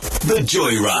The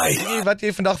Joyride. Wat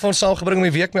jy vandag vir ons saamgebring om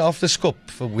die week mee af te skop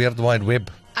vir Weird Wide Web?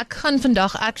 Ek gaan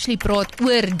vandag actually praat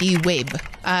oor die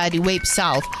web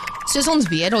self. Soos ons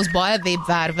weet, ons baie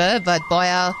webwerwe wat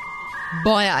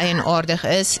baie eienaardig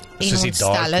is en Soos die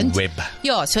ontstellend. dark web.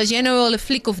 Ja, so as jy nou al 'n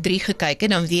fliek of 3 gekyk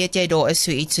het, dan weet jy daar is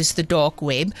so iets soos die dark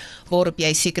web waarop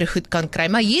jy sekere goed kan kry.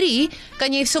 Maar hierdie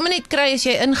kan jy sommer net kry as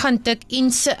jy ingaan tik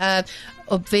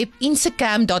op web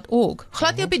instacam.org.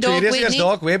 Glad nie op die dark web nie. Hier is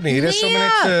dark web nie, hier is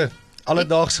sommer net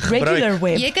alledaagse gebruik. Regular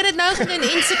web. Jy kan dit nou gaan in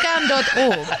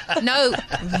instacam.org. Nou,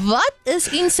 wat is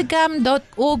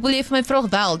instacam.org? Wil jy vir my vra?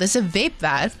 Wel, dis 'n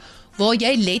webwerf waar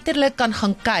jy letterlik kan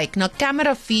gaan kyk na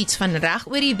camera feeds van reg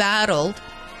oor die wêreld,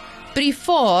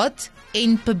 privaat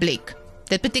en publiek.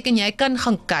 Dit beteken jy kan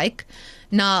gaan kyk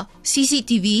na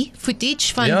CCTV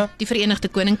footage van die Verenigde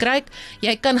Koninkryk.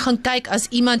 Jy kan gaan kyk as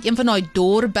iemand een van daai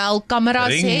doorbel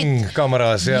kameras het.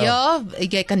 Ringkamera's, ja. Ja,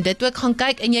 jy kan dit ook gaan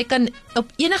kyk en jy kan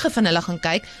op enige van hulle gaan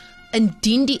kyk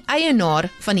indien die eienaar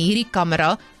van hierdie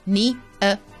kamera nie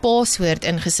 'n paswoord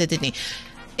ingesit het nie.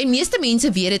 En meeste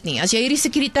mense weet dit nie. As jy hierdie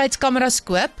sekuriteitskameras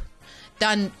koop,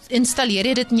 dan installeer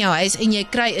jy dit in jou huis en jy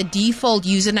kry 'n default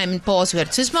username en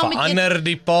paswoord. Soos maar Verander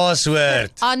die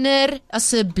paswoord. Verander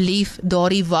asseblief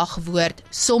daardie wagwoord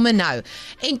somme nou.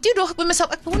 En toe dog ek by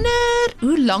myself, ek wonder,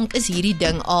 hoe lank is hierdie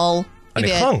ding al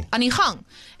Aan die gang.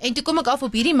 En toe kom ek af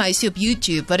op hierdie meisie op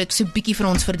YouTube wat dit so bietjie vir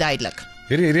ons verduidelik.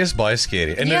 Hierdie is baie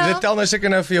scary. En dit tel nou seker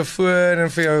nou vir jou foon en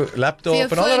vir jou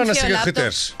laptop en allerlei seker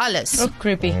goeders. Alles. Oh,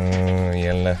 creepy.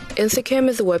 Instacam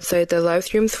is a website that live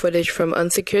streams footage from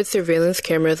unsecured surveillance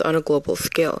cameras on a global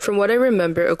scale. From what I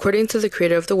remember, according to the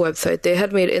creator of the website, they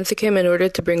had made Instacam in order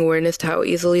to bring awareness to how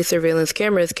easily surveillance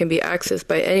cameras can be accessed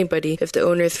by anybody if the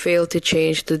owners fail to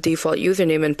change the default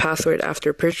username and password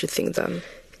after purchasing them.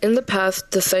 In the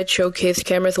past, the site showcased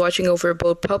cameras watching over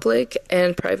both public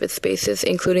and private spaces,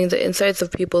 including the insides of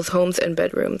people's homes and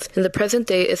bedrooms. In the present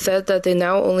day, it's said that they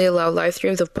now only allow live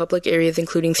streams of public areas,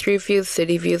 including street views,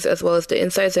 city views, as well as the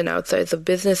insides and outsides of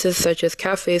businesses such as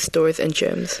cafes, stores, and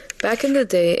gyms. Back in the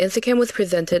day, Instacam was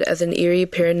presented as an eerie,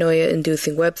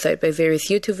 paranoia-inducing website by various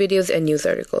YouTube videos and news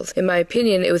articles. In my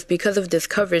opinion, it was because of this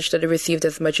coverage that it received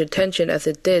as much attention as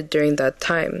it did during that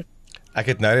time. Ek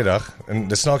het nou die dag, en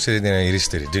dis snaaks dat jy nou hierdie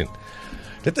storie doen.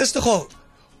 Dit is nogal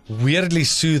weirdly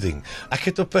soothing. Ek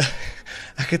het op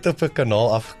 'n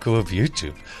kanaal afgekom op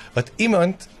YouTube, wat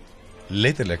iemand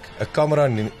letterlik 'n kamera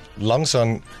langs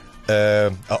aan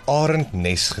 'n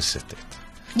arendnes gesit het.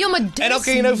 Ja, maar dis En dan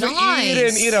kan jy nou vir ure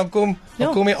en ure,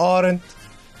 dan kom die arend,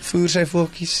 voer sy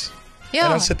voeltjies. Ja. En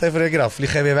dan sit hy vir 'n keer af,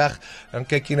 vlieg hy weer weg, dan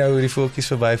kyk jy nou hoe die voeltjies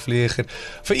verbyvlieg.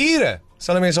 Vir ure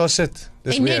sal 'n mens daar sit.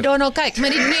 Dis en net daarna kyk, maar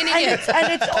nee. And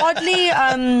it's oddly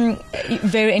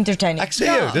very entertaining. Ek sê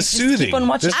jou, dis soothing.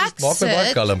 Dis maak my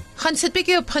baie kalm. Gaan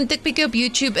tik bietjie op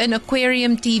YouTube in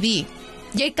Aquarium TV.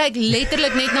 Jy kyk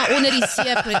letterlik net na onder die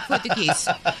see fotootjies.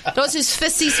 Daar's soos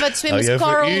vissies wat swem as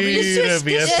coral.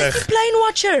 Dis plain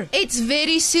watcher. It's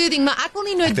very soothing, maar ek wil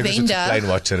nie noodwendig. Dis 'n plain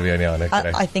watcher weer nie aan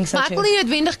kry. I think so Maar ek wil nie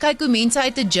noodwendig kyk hoe mense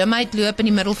uit 'n gym uitloop in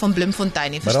die middel van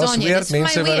Bloemfontein nie. Verstaan jy? Dis vir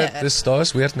my weird.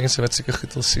 Daar's weird mense wat seker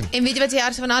goed wil sien. En weet jy wat die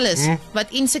ergste van alles? Wat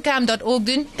Instacam.org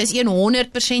doen, is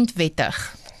 100%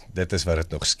 wettig. Dit is wat dit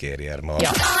nog scarier maak.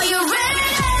 Ja.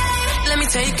 Let me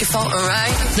take you for a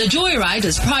ride. The Joyride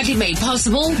is proudly made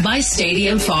possible by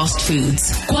Stadium Fast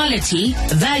Foods. Quality,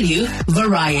 value,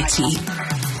 variety.